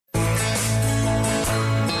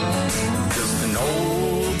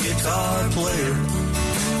player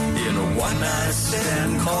in a one-night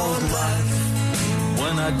stand called life.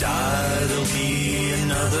 When I die, there'll be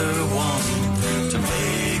another one to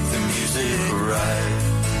make the music right.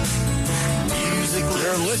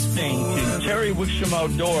 You're listening to Terry Wickstrom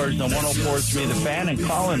Outdoors on 104.3 The Fan, and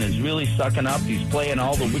Colin is really sucking up. He's playing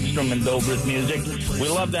all the Wickstrom and Dobrith music. We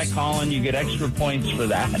love that, Colin. You get extra points for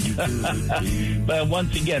that. But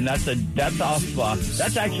once again, that's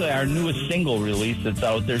actually our newest single release that's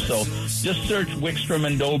out there. So just search Wickstrom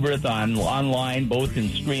and Dobrith online, both in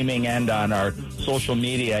streaming and on our social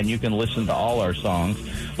media, and you can listen to all our songs.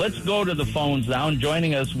 Let's go to the phones now. And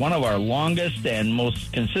joining us, one of our longest and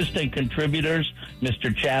most consistent contributors,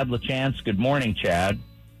 Mr. Chad LaChance. Good morning, Chad.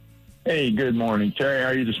 Hey, good morning, Terry. How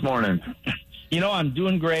are you this morning? You know, I'm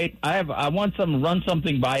doing great. I want to run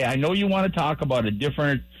something by you. I know you want to talk about a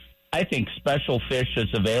different, I think, special fish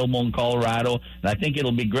that's available in Colorado, and I think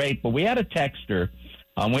it'll be great. But we had a texter.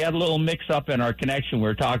 We had a little mix-up in our connection. We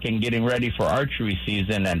were talking, getting ready for archery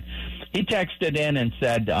season, and he texted in and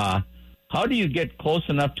said, how do you get close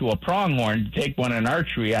enough to a pronghorn to take one in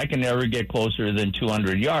archery? I can never get closer than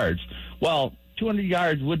 200 yards. Well, 200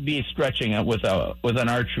 yards would be stretching it with an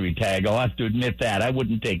archery tag. I'll have to admit that. I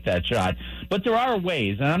wouldn't take that shot. But there are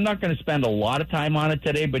ways, and I'm not going to spend a lot of time on it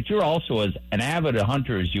today, but you're also as an avid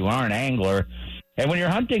hunter as you are an angler. And when you're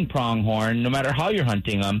hunting pronghorn, no matter how you're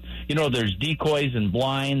hunting them, you know, there's decoys and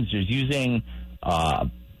blinds. There's using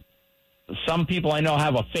some people I know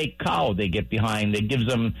have a fake cow they get behind that gives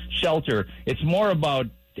them shelter. It's more about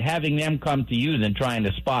having them come to you than trying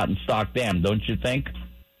to spot and stalk them, don't you think?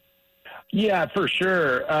 Yeah, for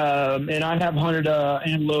sure. And I have hunted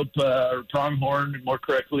antelope, pronghorn, more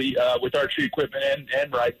correctly, with archery equipment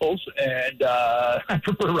and rifles. And I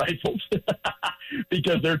prefer rifles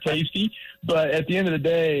because they're tasty. But at the end of the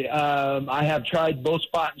day, I have tried both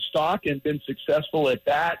spot and stalk and been successful at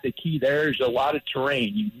that. The key there is a lot of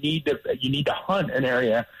terrain. You need to hunt an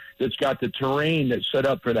area that's got the terrain that's set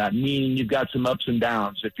up for that, meaning you've got some ups and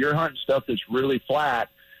downs. If you're hunting stuff that's really flat,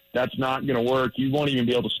 that's not going to work. You won't even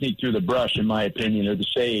be able to sneak through the brush, in my opinion, or the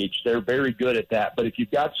sage. They're very good at that. But if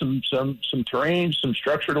you've got some terrain, some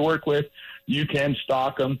structure to work with, you can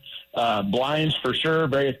stalk them. Blinds, for sure,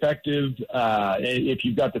 very effective if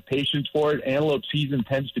you've got the patience for it. Antelope season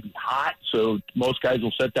tends to be hot, so most guys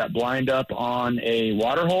will set that blind up on a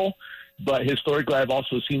water hole. But historically, I've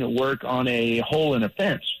also seen it work on a hole in a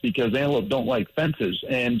fence because antelope don't like fences.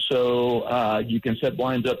 And so you can set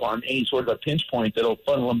blinds up on any sort of a pinch point that'll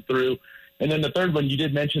funnel them through. And then the third one, you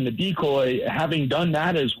did mention the decoy. Having done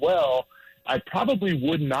that as well, I probably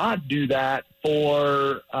would not do that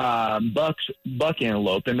for buck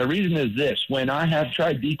antelope. And the reason is this. When I have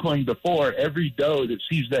tried decoying before, every doe that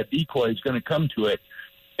sees that decoy is going to come to it.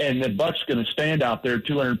 And the buck's going to stand out there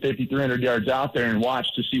 250, 300 yards out there and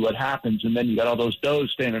watch to see what happens. And then you got all those does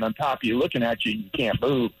standing on top of you looking at you and you can't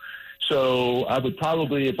move. So I would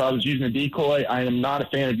probably, if I was using a decoy, I am not a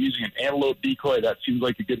fan of using an antelope decoy. That seems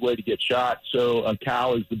like a good way to get shot. So a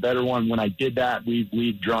cow is the better one. When I did that,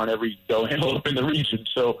 we've drawn every doe antelope in the region.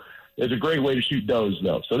 So it's a great way to shoot does,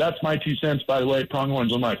 though. So that's my 2 cents. By the way,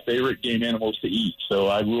 pronghorns are my favorite game animals to eat. So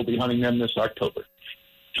I will be hunting them this October.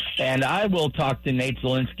 And I will talk to Nate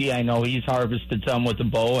Zielinski. I know he's harvested some with a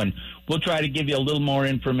bow, and we'll try to give you a little more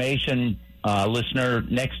information, listener,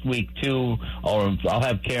 next week, too. Or I'll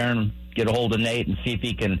have Karen get a hold of Nate and see if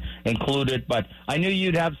he can include it. But I knew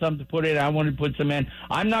you'd have something to put in. I wanted to put some in.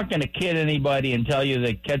 I'm not going to kid anybody and tell you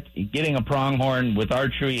that getting a pronghorn with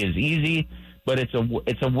archery is easy, but it's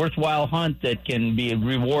a worthwhile hunt that can be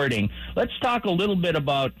rewarding. Let's talk a little bit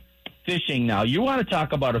about fishing now. You want to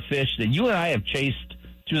talk about a fish that you and I have chased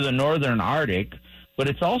through the northern Arctic, but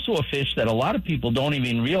it's also a fish that a lot of people don't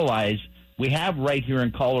even realize we have right here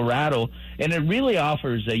in Colorado, and it really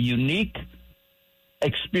offers a unique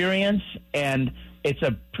experience, and it's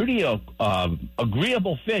a pretty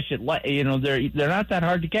agreeable fish. They're not that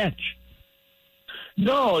hard to catch.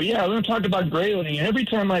 No, yeah, we're going to talk about grayling. And every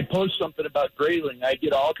time I post something about grayling, I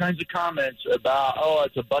get all kinds of comments about,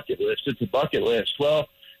 it's a bucket list. It's a bucket list. Well,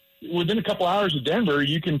 within a couple hours of Denver,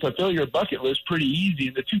 you can fulfill your bucket list pretty easy.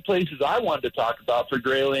 And the 2 places I wanted to talk about for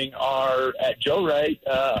grayling are at Joe Wright,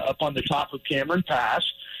 up on the top of Cameron Pass,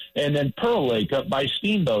 and then Pearl Lake up by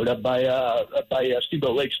Steamboat, up by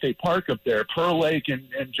Steamboat Lake State Park up there. Pearl Lake and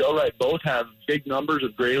Joe Wright both have big numbers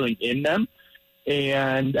of grayling in them.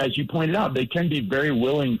 And as you pointed out, they can be very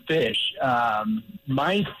willing fish.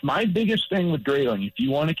 My biggest thing with grayling, if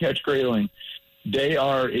you want to catch grayling, they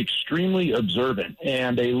are extremely observant,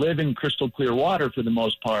 and they live in crystal clear water for the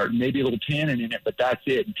most part. Maybe a little tannin in it, but that's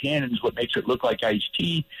it. And tannin is what makes it look like iced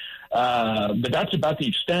tea. But that's about the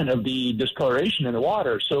extent of the discoloration in the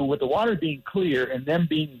water. So with the water being clear and them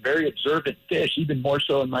being very observant fish, even more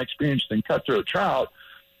so in my experience than cutthroat trout,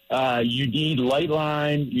 you need light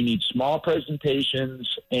line, you need small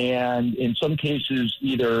presentations, and in some cases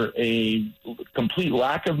either a complete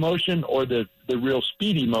lack of motion or the real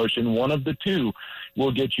speedy motion. One of the two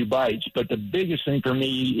will get you bites. But the biggest thing for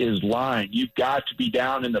me is line. You've got to be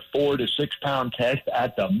down in the 4 to 6 pound test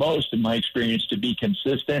at the most, in my experience, to be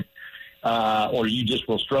consistent. Or you just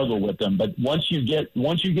will struggle with them. But once you get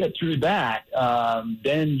through that,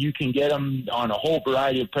 then you can get them on a whole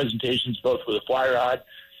variety of presentations, both with a fly rod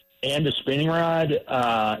and a spinning rod.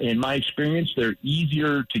 In my experience, they're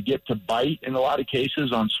easier to get to bite in a lot of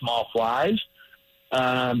cases on small flies.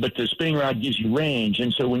 But the spinning rod gives you range.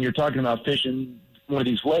 And so when you're talking about fishing one of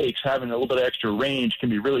these lakes, having a little bit of extra range can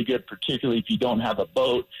be really good, particularly if you don't have a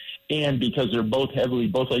boat. And because they're both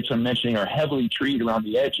lakes I'm mentioning are heavily treed around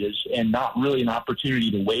the edges and not really an opportunity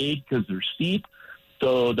to wade because they're steep.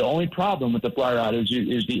 So the only problem with the fly rod is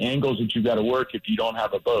the angles that you've got to work if you don't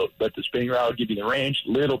have a boat. But the spinning rod will give you the range.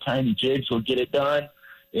 Little tiny jigs will get it done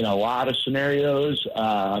in a lot of scenarios.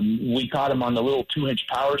 We caught them on the little 2-inch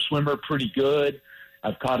power swimmer pretty good.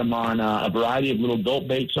 I've caught them on a variety of little gulp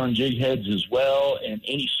baits on jig heads as well, and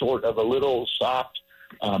any sort of a little soft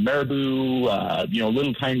marabou,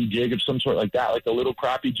 little tiny jig of some sort like that, like a little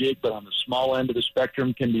crappie jig, but on the small end of the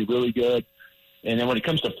spectrum can be really good. And then when it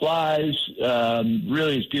comes to flies,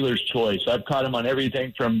 really it's dealer's choice. I've caught them on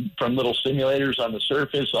everything from little simulators on the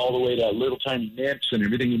surface all the way to little tiny nymphs and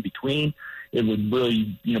everything in between. It would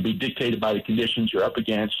really, be dictated by the conditions you're up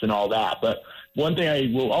against and all that. But one thing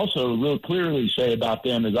I will also real clearly say about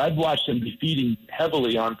them is I've watched them be feeding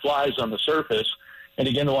heavily on flies on the surface. And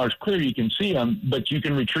again, the water's clear, you can see them, but you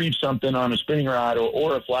can retrieve something on a spinning rod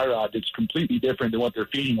or a fly rod that's completely different than what they're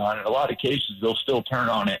feeding on. In a lot of cases, they'll still turn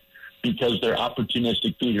on it because they're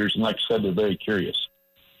opportunistic feeders. And like I said, they're very curious.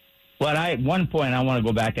 Well, at one point, I want to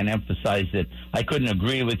go back and emphasize that I couldn't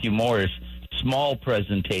agree with you more is small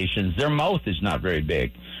presentations. Their mouth is not very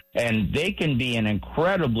big. And they can be an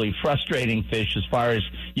incredibly frustrating fish as far as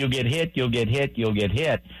you'll get hit.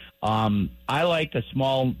 I like a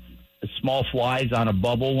small flies on a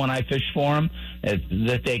bubble when I fish for them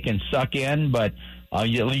that they can suck in. But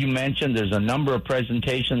you mentioned there's a number of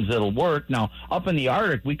presentations that'll work. Now, up in the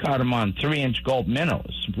Arctic, we caught them on 3-inch gulp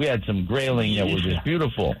minnows. We had some grayling that was just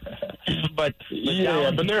beautiful. But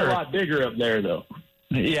they're a lot bigger up there, though.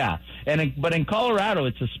 Yeah, but in Colorado,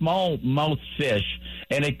 it's a small mouth fish,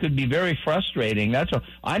 and it could be very frustrating. That's what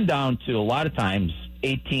I'm down to a lot of times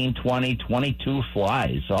 18, 20, 22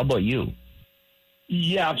 flies. How about you?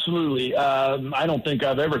 Yeah, absolutely. I don't think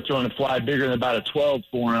I've ever thrown a fly bigger than about a 12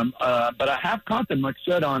 for them, but I have caught them, like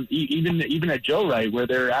I said, on even at Joe Wright, where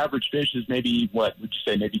their average fish is maybe, what would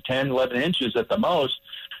you say, maybe 10, 11 inches at the most.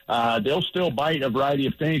 They'll still bite a variety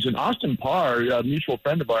of things. And Austin Parr, a mutual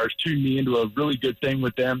friend of ours, tuned me into a really good thing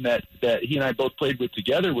with them that he and I both played with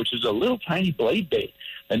together, which is a little tiny blade bait,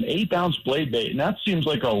 an 1/8-ounce blade bait. And that seems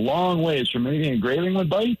like a long ways from anything a grayling would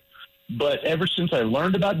bite. But ever since I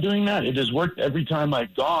learned about doing that, it has worked every time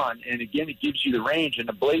I've gone. And again, it gives you the range. And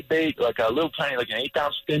a blade bait, like a little tiny, like an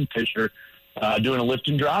 1/8-ounce thin fisher, doing a lift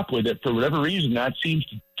and drop with it, for whatever reason, that seems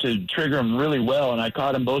to trigger them really well. And I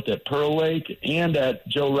caught them both at Pearl Lake and at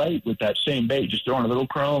Joe Wright with that same bait, just throwing a little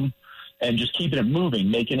chrome and just keeping it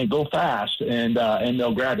moving, making it go fast, and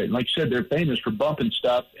they'll grab it. And like I said, they're famous for bumping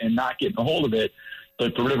stuff and not getting a hold of it.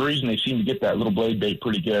 But for whatever reason, they seem to get that little blade bait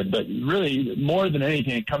pretty good. But really, more than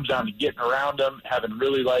anything, it comes down to getting around them, having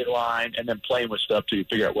really light line, and then playing with stuff till you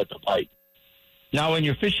figure out what to bite. Now, when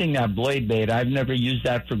you're fishing that blade bait, I've never used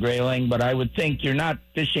that for grayling, but I would think you're not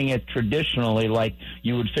fishing it traditionally like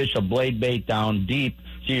you would fish a blade bait down deep.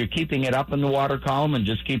 So you're keeping it up in the water column and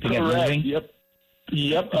just keeping it moving?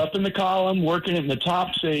 Yep, up in the column, working it in the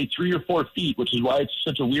top, say, 3 or 4 feet, which is why it's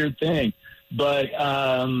such a weird thing. But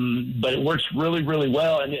it works really, really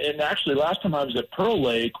well. And actually, last time I was at Pearl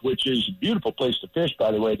Lake, which is a beautiful place to fish,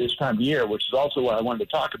 by the way, this time of year, which is also why I wanted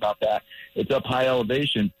to talk about that. It's up high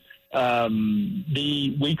elevation.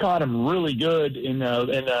 We caught them really good in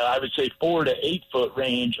the I would say 4 to 8 foot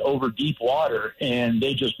range over deep water, and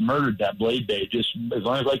they just murdered that blade bait. Just as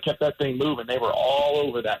long as I kept that thing moving, they were all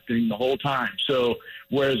over that thing the whole time. So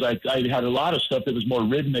whereas I had a lot of stuff that was more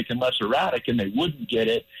rhythmic and less erratic, and they wouldn't get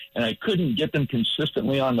it, and I couldn't get them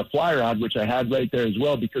consistently on the fly rod, which I had right there as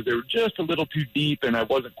well, because they were just a little too deep, and I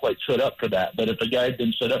wasn't quite set up for that. But if a guy had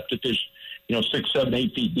been set up to fish 6, 7,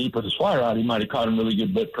 8 feet deep with his fly rod, he might have caught him really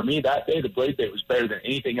good. But for me that day, the blade bait was better than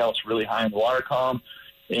anything else really high in the water column.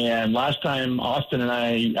 And last time Austin and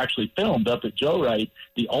I actually filmed up at Joe Wright,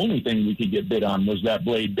 the only thing we could get bit on was that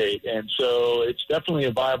blade bait. And so it's definitely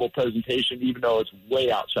a viable presentation, even though it's way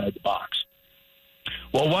outside the box.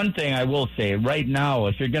 Well, one thing I will say, right now,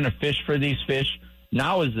 if you're going to fish for these fish,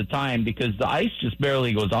 now is the time, because the ice just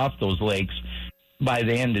barely goes off those lakes by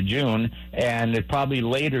the end of June, and it probably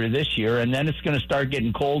later this year, and then it's going to start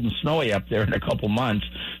getting cold and snowy up there in a couple months.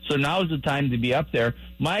 So now's the time to be up there.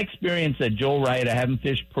 My experience at Joe Wright, I haven't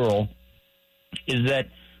fished pearl, is that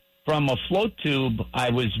from a float tube,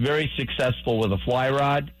 I was very successful with a fly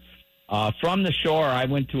rod. From the shore, I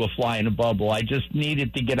went to a fly in a bubble. I just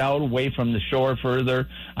needed to get out away from the shore further.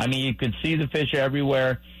 I mean, you could see the fish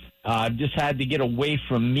everywhere. Just had to get away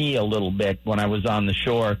from me a little bit when I was on the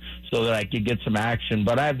shore so that I could get some action.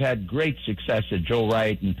 But I've had great success at Joe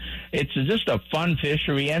Wright, and it's just a fun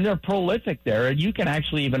fishery, and they're prolific there, and you can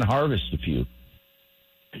actually even harvest a few.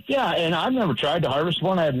 Yeah, and I've never tried to harvest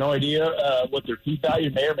one. I have no idea what their feed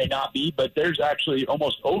value may or may not be, but there's actually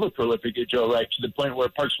almost over-prolific at Joe Wright to the point where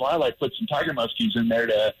Parks and Wildlife puts some tiger muskies in there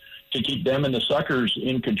to keep them and the suckers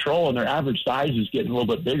in control, and their average size is getting a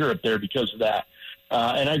little bit bigger up there because of that.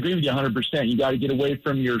 And I agree with you 100%. You got to get away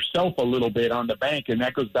from yourself a little bit on the bank, and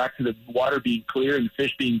that goes back to the water being clear and the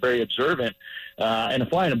fish being very observant. And a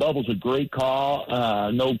fly in a bubble is a great call,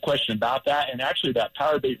 no question about that. And actually, that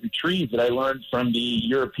power bait retrieve that I learned from the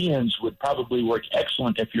Europeans would probably work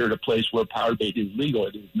excellent if you're at a place where power bait is legal.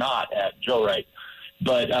 It is not at Joe Wright.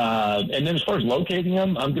 But and then as far as locating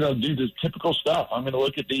them, I'm going to do the typical stuff. I'm going to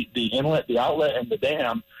look at the inlet, the outlet, and the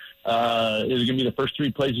dam. Is going to be the first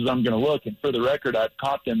 3 places I'm going to look. And for the record, I've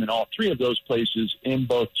caught them in all 3 of those places in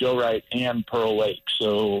both Joe Wright and Pearl Lake.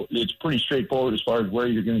 So it's pretty straightforward as far as where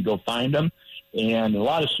you're going to go find them. And a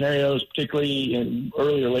lot of scenarios, particularly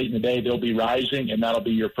early or late in the day, they'll be rising, and that'll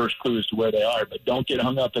be your first clue as to where they are. But don't get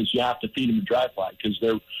hung up as you have to feed them a dry fly, because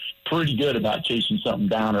they're pretty good about chasing something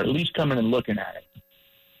down, or at least coming and looking at it.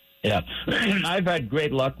 Yeah. I've had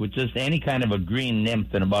great luck with just any kind of a green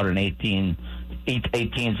nymph in about an 18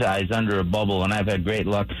 size under a bubble, and I've had great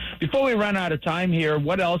luck. Before we run out of time here,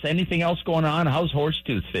 what else? Anything else going on? How's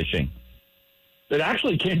horsetail fishing? It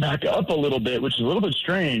actually came back up a little bit, which is a little bit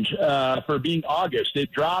strange for being August.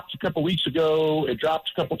 It dropped a couple weeks ago. It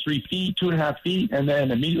dropped a couple, 3 feet, 2.5 feet, and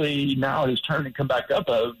then immediately now it has turned and come back up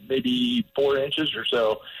maybe 4 inches or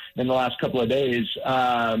so in the last couple of days.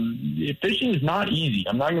 Fishing is not easy.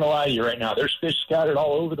 I'm not going to lie to you right now. There's fish scattered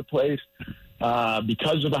all over the place.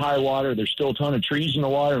 Because of the high water, there's still a ton of trees in the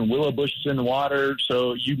water and willow bushes in the water.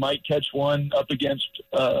 So you might catch one up against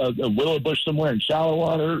a willow bush somewhere in shallow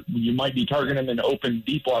water. You might be targeting them in open,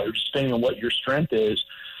 deep water, just depending on what your strength is.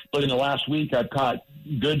 But in the last week, I've caught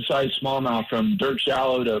good-sized smallmouth from dirt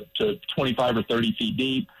shallow to 25 or 30 feet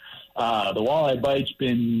deep. The walleye bite's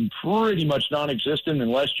been pretty much non-existent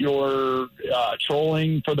unless you're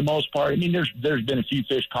trolling for the most part. I mean, there's been a few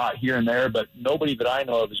fish caught here and there, but nobody that I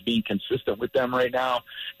know of is being consistent with them right now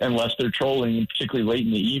unless they're trolling, particularly late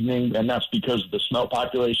in the evening, and that's because of the smelt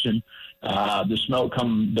population. The smelt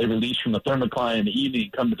they release from the thermocline in the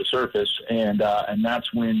evening, come to the surface, and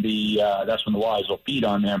that's when the walleyes will feed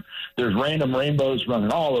on them. There's random rainbows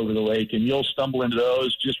running all over the lake, and you'll stumble into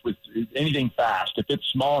those just with anything fast. If it's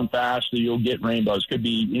small and fast, you'll get rainbows. Could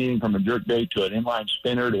be anything from a jerkbait to an inline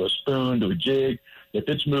spinner to a spoon to a jig. If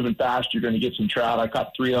it's moving fast, you're going to get some trout. I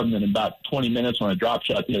caught 3 of them in about 20 minutes on a drop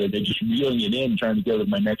shot the other day, just reeling it in, trying to go to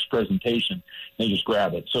my next presentation. They just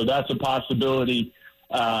grab it. So that's a possibility.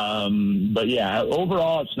 But yeah,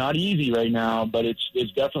 overall, it's not easy right now, but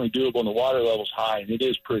it's definitely doable, and the water level's high, and it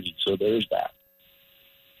is pretty. So there's that.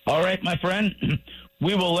 All right, my friend,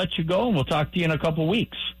 we will let you go, and we'll talk to you in a couple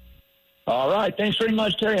weeks. All right. Thanks very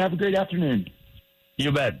much, Terry. Have a great afternoon.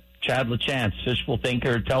 You bet. Chad LaChance, Fishful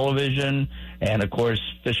Thinker Television, and, of course,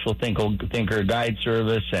 Fishful Thinker Guide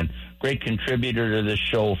Service, and great contributor to this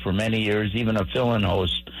show for many years, even a fill-in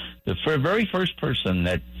host. The very first person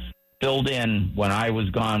that filled in when I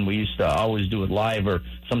was gone. We used to always do it live, or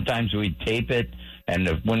sometimes we'd tape it. And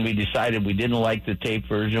when we decided we didn't like the tape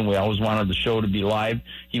version, we always wanted the show to be live.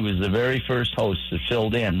 He was the very first host that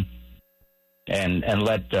filled in and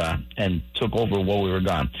took over while we were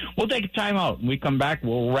gone. We'll take a time out. When we come back,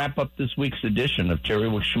 we'll wrap up this week's edition of Terry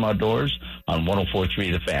Wickstrom Outdoors on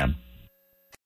 104.3 The Fan.